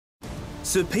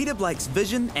Sir Peter Blake's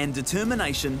vision and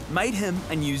determination made him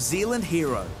a New Zealand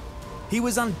hero. He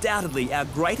was undoubtedly our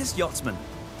greatest yachtsman,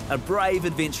 a brave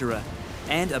adventurer,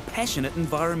 and a passionate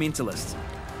environmentalist.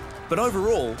 But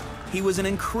overall, he was an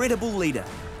incredible leader.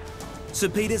 Sir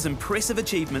Peter's impressive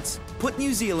achievements put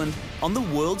New Zealand on the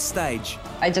world stage.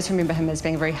 I just remember him as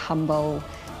being a very humble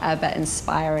but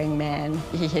inspiring man.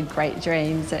 He had great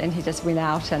dreams and he just went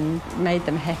out and made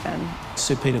them happen.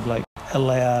 Sir Peter Blake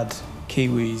allowed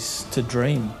Kiwis to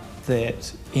dream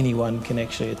that anyone can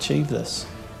actually achieve this.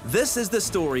 This is the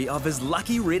story of his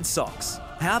lucky Red Sox,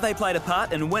 how they played a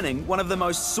part in winning one of the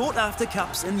most sought-after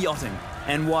cups in yachting,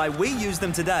 and why we use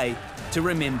them today to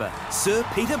remember Sir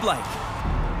Peter Blake.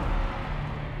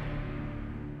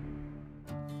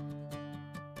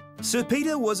 Sir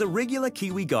Peter was a regular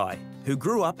Kiwi guy who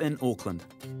grew up in Auckland.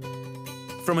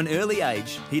 From an early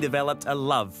age, he developed a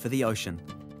love for the ocean.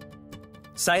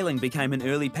 Sailing became an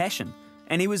early passion,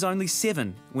 and he was only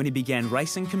 7 when he began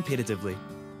racing competitively.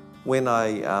 When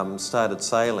I started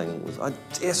sailing, I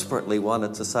desperately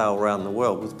wanted to sail around the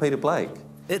world with Peter Blake.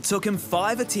 It took him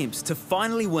 5 attempts to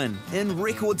finally win in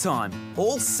record time,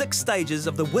 all 6 stages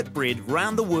of the Whitbread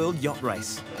Round the World Yacht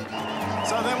Race.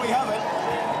 So there we have it.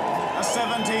 A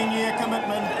 17-year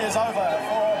commitment is over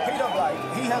for Peter Blake.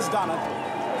 He has done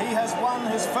it. He has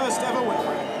won his first ever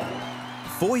Whitbread.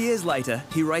 4 years later,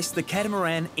 he raced the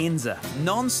catamaran Enza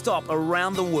non-stop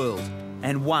around the world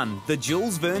and won the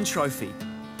Jules Verne Trophy,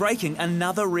 breaking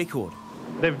another record.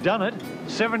 They've done it,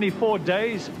 74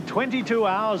 days, 22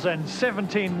 hours and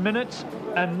 17 minutes,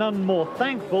 and none more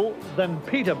thankful than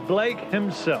Peter Blake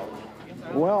himself.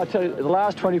 Well, I tell you, the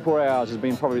last 24 hours has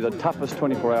been probably the toughest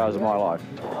 24 hours of my life.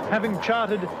 Having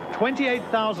charted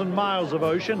 28,000 miles of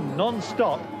ocean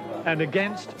non-stop and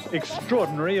against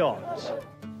extraordinary odds.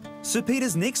 Sir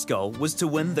Peter's next goal was to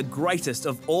win the greatest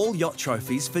of all yacht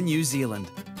trophies for New Zealand,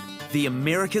 the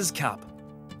America's Cup.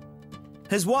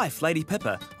 His wife, Lady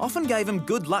Pippa, often gave him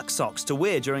good luck socks to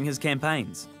wear during his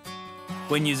campaigns.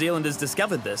 When New Zealanders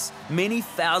discovered this, many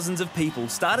thousands of people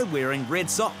started wearing red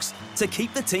socks to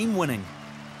keep the team winning.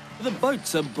 The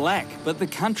boats are black, but the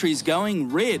country's going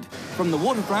red. From the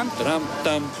waterfront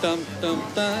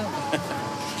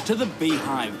to the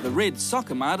Beehive, the Red Sock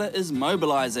Armada is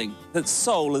mobilising. Its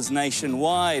soul is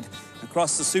nationwide,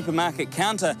 across the supermarket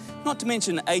counter, not to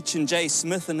mention H&J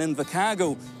Smith in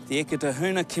Invercargill, the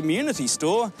Eketahuna Community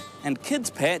Store and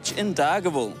Kids Patch in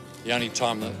Dargaville. The only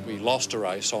time that we lost a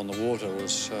race on the water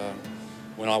was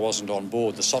when I wasn't on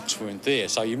board. The socks weren't there.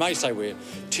 So you may say we're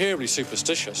terribly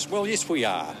superstitious. Well, yes, we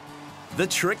are. The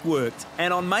trick worked,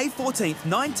 and on May 14th,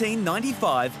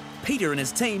 1995, Peter and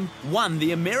his team won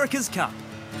the America's Cup.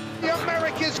 The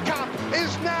America's Cup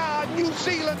is now New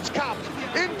Zealand's Cup.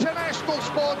 International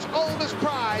sport's oldest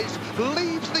prize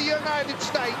leaves the United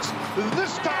States,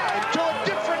 this time to a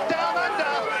different down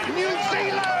under, New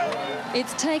Zealand.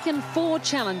 It's taken 4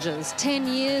 challenges, 10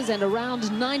 years and around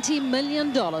 $90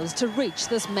 million to reach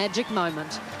this magic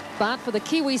moment. But for the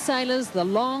Kiwi sailors, the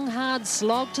long, hard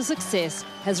slog to success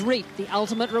has reaped the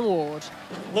ultimate reward.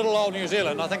 Little old New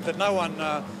Zealand, I think that no one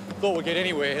thought would get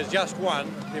anywhere, has just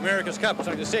won the America's Cup. It's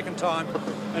only the 2nd time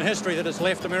in history that it's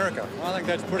left America. I think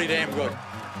that's pretty damn good.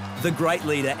 The great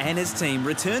leader and his team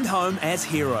returned home as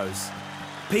heroes.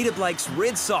 Peter Blake's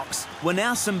red socks were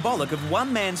now symbolic of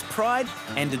one man's pride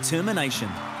and determination.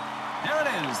 Here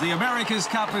it is, the America's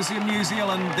Cup is in New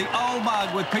Zealand. The old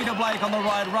mug with Peter Blake on the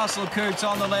right, Russell Cootes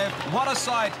on the left. What a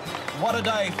sight, what a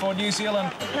day for New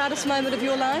Zealand. Proudest moment of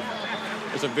your life?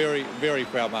 It's a very, very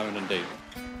proud moment indeed.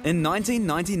 In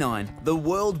 1999, the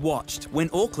world watched when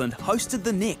Auckland hosted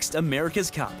the next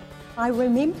America's Cup. I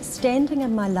remember standing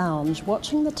in my lounge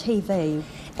watching the TV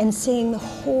and seeing the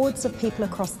hordes of people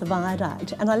across the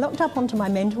viaduct, and I looked up onto my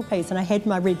mantelpiece and I had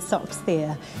my red socks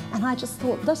there, and I just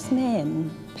thought, this man,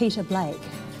 Peter Blake,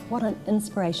 what an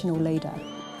inspirational leader.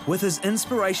 With his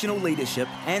inspirational leadership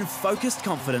and focused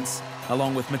confidence,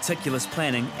 along with meticulous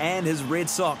planning and his red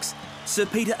socks, Sir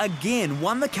Peter again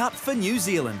won the Cup for New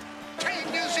Zealand.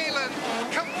 Team New Zealand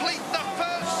complete the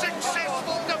first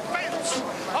successful defence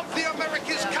of the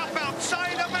America's Cup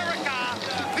outside America.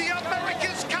 The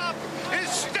America's Cup is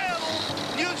still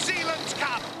New Zealand's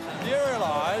Cup. Do you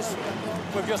realise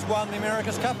we've just won the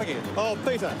America's Cup again? Oh,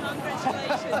 Peter.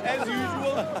 As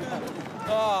usual.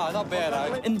 Oh, not bad,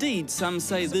 eh? Indeed, some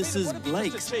say this is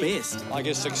Blake's best. I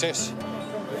guess success.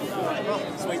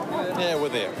 Yeah, we're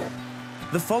there.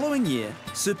 The following year,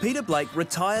 Sir Peter Blake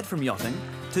retired from yachting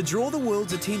to draw the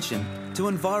world's attention to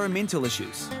environmental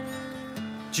issues.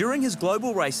 During his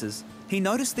global races, he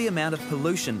noticed the amount of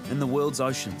pollution in the world's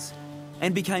oceans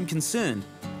and became concerned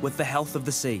with the health of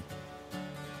the sea.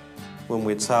 When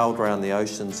we'd sailed around the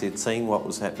oceans, he'd seen what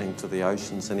was happening to the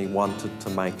oceans and he wanted to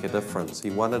make a difference. He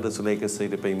wanted his legacy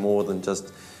to be more than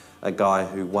just a guy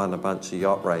who won a bunch of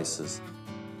yacht races.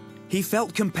 He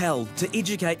felt compelled to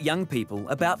educate young people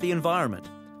about the environment,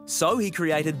 so he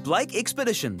created Blake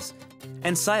Expeditions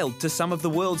and sailed to some of the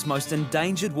world's most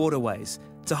endangered waterways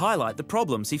to highlight the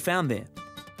problems he found there.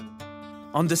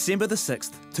 On December the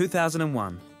 6th,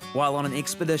 2001, while on an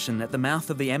expedition at the mouth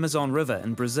of the Amazon River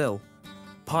in Brazil,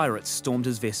 pirates stormed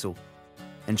his vessel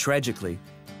and tragically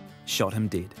shot him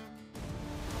dead.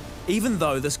 Even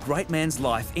though this great man's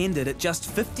life ended at just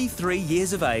 53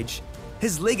 years of age,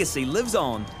 his legacy lives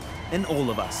on in all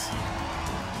of us.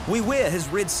 We wear his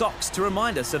red socks to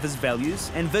remind us of his values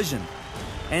and vision,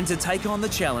 and to take on the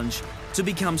challenge to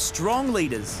become strong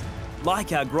leaders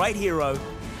like our great hero,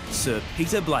 Sir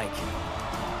Peter Blake.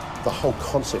 The whole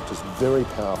concept is very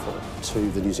powerful to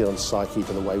the New Zealand psyche,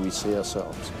 to the way we see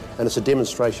ourselves. And it's a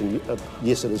demonstration of,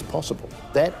 yes, it is possible.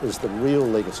 That is the real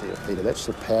legacy of Peter. That's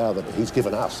the power that he's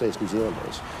given us as New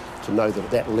Zealanders to know that at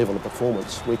that level of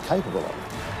performance we're capable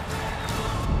of.